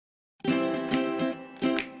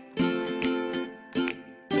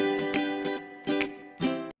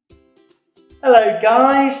Hello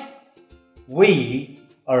guys, we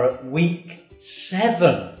are at week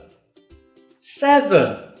 7.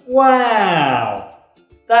 7, wow,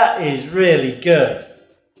 that is really good.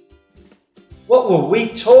 What will we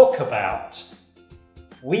talk about?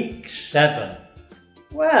 Week 7.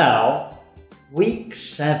 Well, week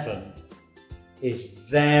 7 is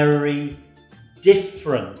very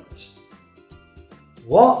different.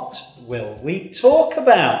 What will we talk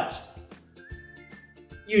about?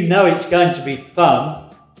 You know it's going to be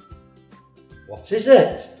fun. What is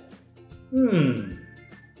it?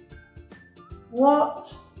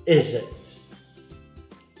 What is it?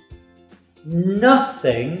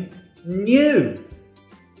 Nothing new.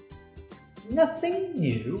 Nothing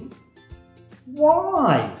new?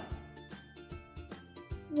 Why?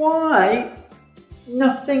 Why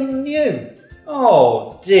nothing new?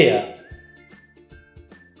 Oh dear.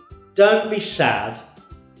 Don't be sad.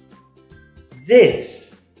 This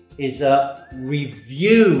is a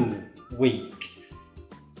review week.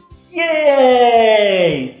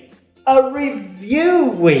 Yay! A review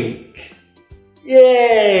week.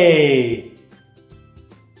 Yay!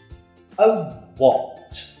 A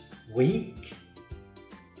what week?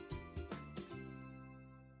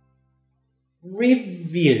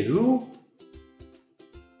 Review?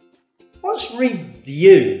 What's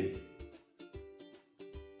review?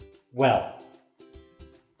 Well,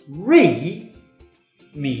 re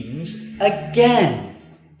means again.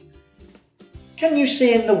 Can you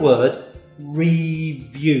see in the word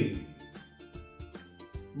review?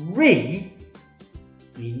 Re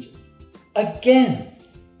means again.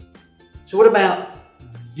 So what about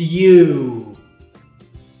view?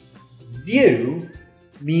 View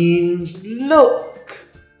means look.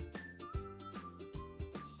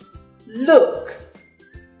 Look.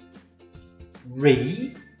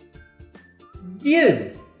 Review.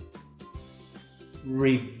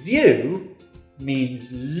 Review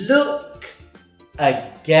means look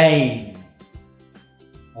again.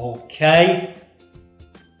 Okay?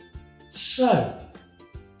 So,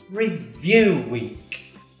 review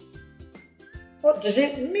week. What does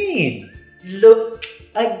it mean? Look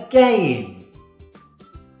again.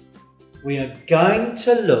 We are going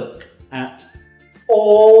to look at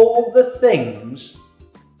all the things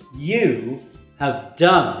you have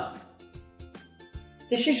done.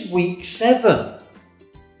 This is week 7.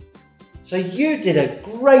 So you did a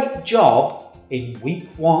great job in week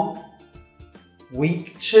 1,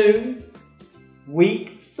 week 2,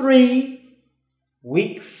 week 3,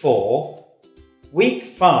 week 4,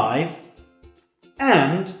 week 5,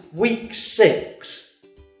 and week 6.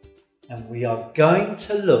 And we are going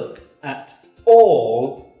to look at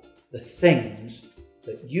all the things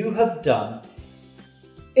that you have done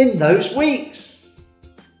in those weeks.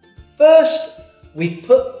 First, we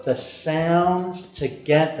put the sounds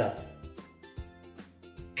together.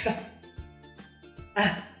 K,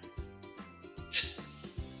 a, t.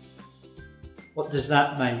 What does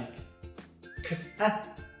that make? K, a,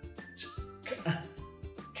 t, k, a,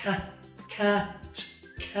 cat, cat,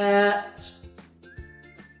 cat,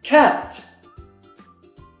 cat.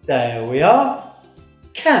 There we are,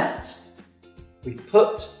 cat. We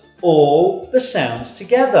put all the sounds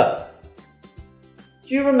together.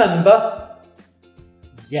 Do you remember?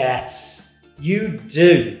 Yes, you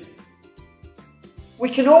do. We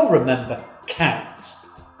can all remember cat.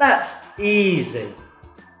 That's easy.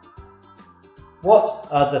 What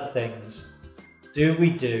other things do we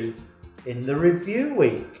do in the review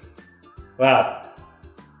week? Well,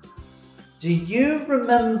 do you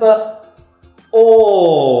remember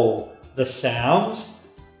all the sounds?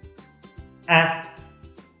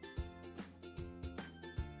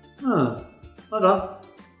 Hold on.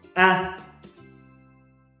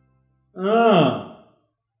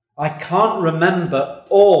 I can't remember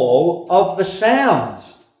all of the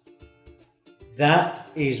sounds. That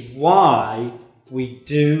is why we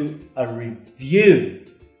do a review.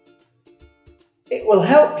 It will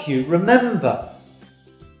help you remember.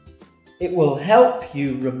 It will help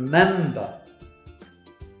you remember.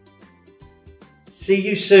 See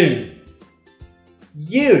you soon.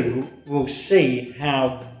 You will see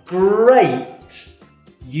how great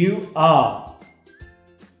you are.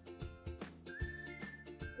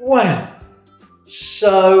 Wow,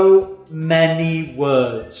 so many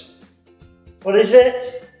words. What is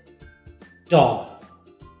it? Dog,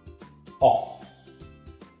 off,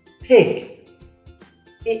 pig,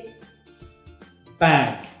 it,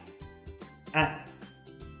 bag, at,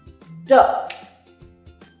 duck.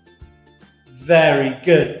 Very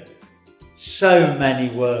good. So many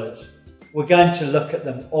words. We're going to look at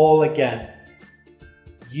them all again.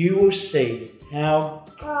 You will see how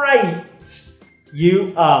great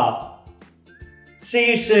you are.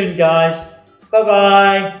 See you soon, guys.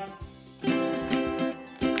 Bye-bye.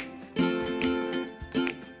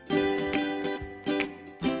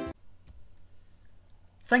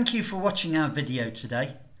 Thank you for watching our video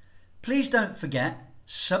today. Please don't forget,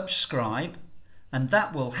 subscribe, and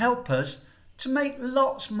that will help us to make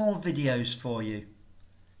lots more videos for you.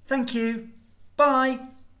 Thank you. Bye.